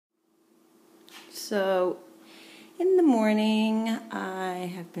So in the morning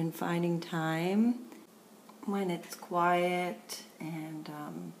I have been finding time when it's quiet and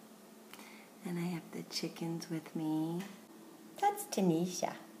I have the chickens with me. That's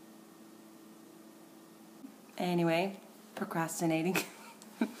Tanisha. Anyway, procrastinating.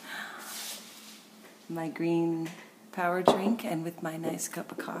 My green power drink and with my nice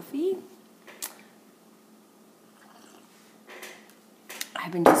cup of coffee.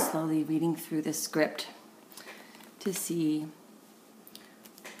 I've been just slowly reading through this script to see,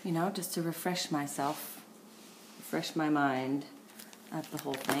 just to refresh myself, refresh my mind of the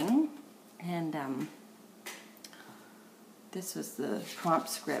whole thing. And this was the prompt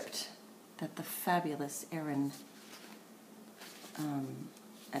script that the fabulous Erin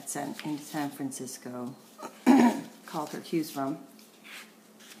in San Francisco called her cues from.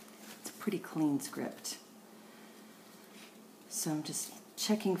 It's a pretty clean script. So I'm just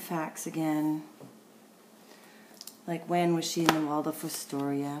checking facts again. Like, when was she in the Waldorf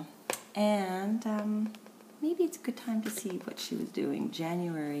Astoria? And maybe it's a good time to see what she was doing.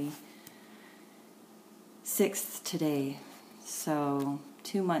 January 6th today. So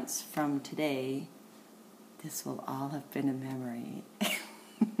 2 months from today, this will all have been a memory.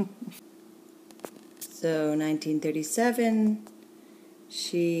 So 1937,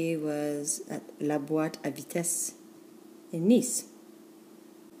 she was at La Boîte à Vitesse in Nice.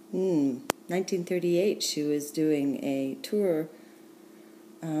 1938, she was doing a tour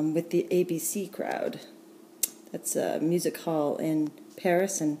with the ABC crowd. That's a music hall in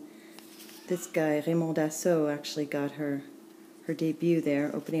Paris, and this guy, Raymond Dassault, actually got her debut there,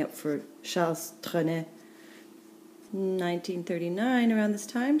 opening up for Charles Trenet. 1939, around this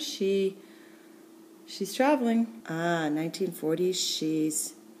time, she's traveling. 1940,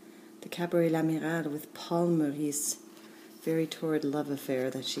 she's the Cabaret L'Amiral with Paul Maurice. Very torrid love affair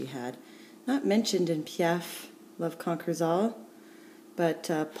that she had. Not mentioned in Piaf, Love Conquers All, but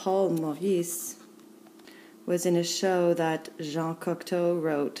Paul Maurice was in a show that Jean Cocteau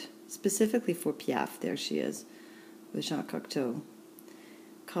wrote specifically for Piaf. There she is, with Jean Cocteau,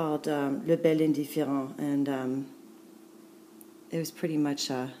 called Le Bel Indifférent, and it was pretty much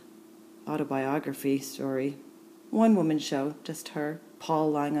a autobiography story. One-woman show, just her,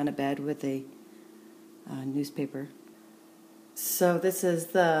 Paul lying on a bed with a newspaper. So this is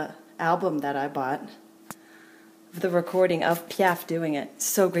the album that I bought, the recording of Piaf doing it.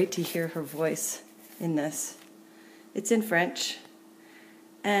 So great to hear her voice in this. It's in French.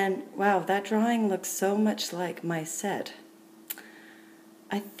 And wow, that drawing looks so much like my set.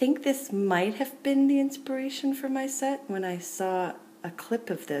 I think this might have been the inspiration for my set when I saw a clip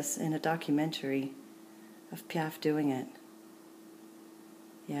of this in a documentary of Piaf doing it.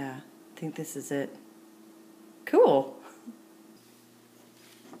 Yeah, I think this is it. Cool.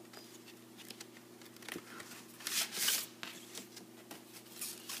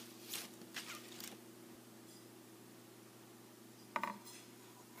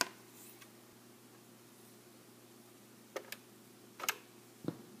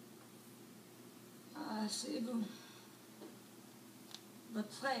 C'est bon.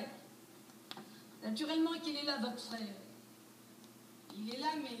 Votre frère. Naturellement qu'il est là, votre frère. Il est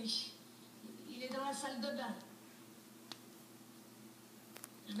là, mais il est dans la salle de bain.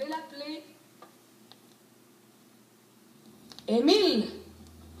 Je vais l'appeler. Émile!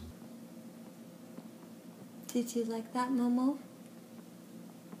 Did you like that, Momo?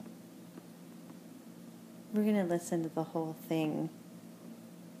 We're going to listen to the whole thing,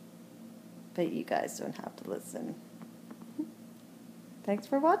 but you guys don't have to listen. Thanks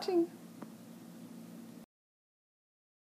for watching.